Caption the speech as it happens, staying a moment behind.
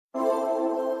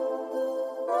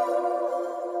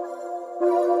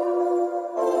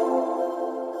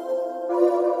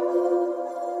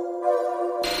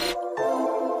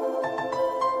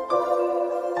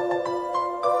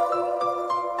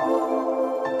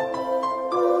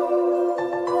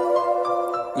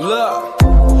Look,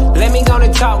 let me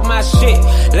gonna talk my shit.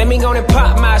 Let me gonna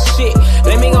pop my shit.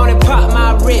 Let me gonna pop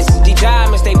my wrist. These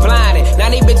diamonds, they blinded. Now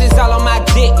these bitches all on my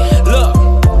dick.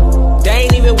 Look, they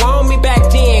ain't even want me back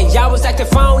then. Y'all was acting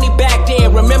phony back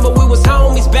then. Remember we was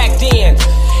homies back then.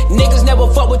 Niggas never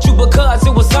fuck with you because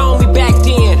it was on me back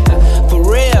then. For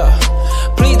real,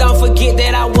 please don't forget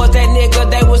that I was that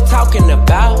nigga they was talking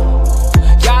about.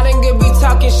 Y'all niggas be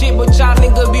talking shit, but y'all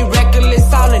niggas be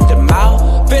reckless all in the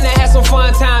mouth. Finna have some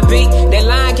fun time, beat. That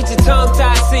line get your tongue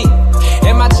tied, see.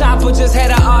 And my chopper just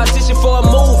had an audition for a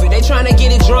movie. They tryna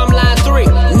get it drumline 3.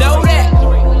 Know that.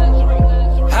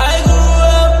 I grew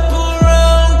up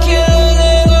around killing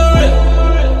nigga rip.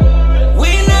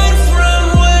 We not from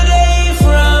where they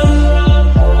from.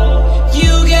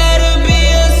 You gotta be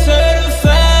a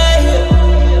certified hip.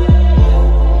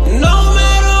 No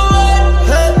matter what,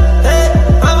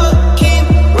 I'ma keep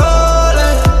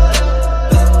rolling.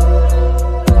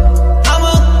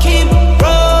 I'ma keep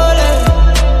rolling.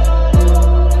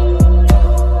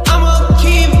 I'ma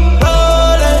keep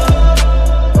rolling.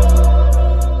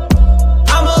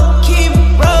 I'ma keep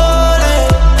rolling.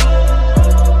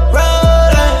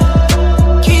 Rolling.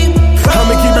 Keep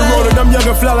I'ma keep it rolling, I'm young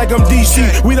and fly like I'm DC.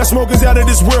 We not smokers out of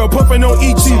this world, puffin' on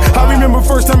ET. I remember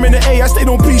first time in the A, I stayed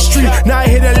on P Street. Now I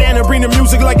hit Atlanta, bring the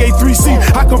music like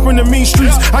A3C. I come from the mean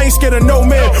streets, I ain't scared of no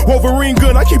man. Wolverine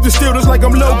gun, I keep the steel just like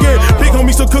I'm Logan. Big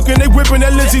homies still cooking, they whipping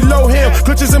that Lizzie Lohan.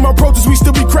 Clutches in my protest, we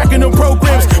still be cracking them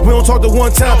programs. We don't talk to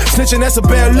one time, snitching, that's a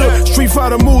bad look. Street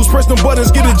fighter moves, press them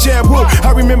buttons, get a jab hook.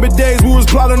 I remember days we was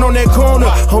plotting on that corner.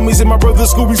 Homies in my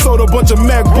brother's school, we sold a bunch of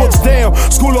MacBooks down.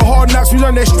 School of hard knocks, we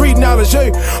learned that street knowledge,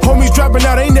 hey. Homies dropping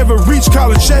out, ain't never reached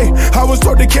college, hey. I was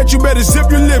taught to catch, you better zip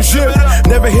your lips, yeah.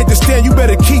 Never hit the stand, you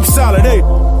better keep solid, hey.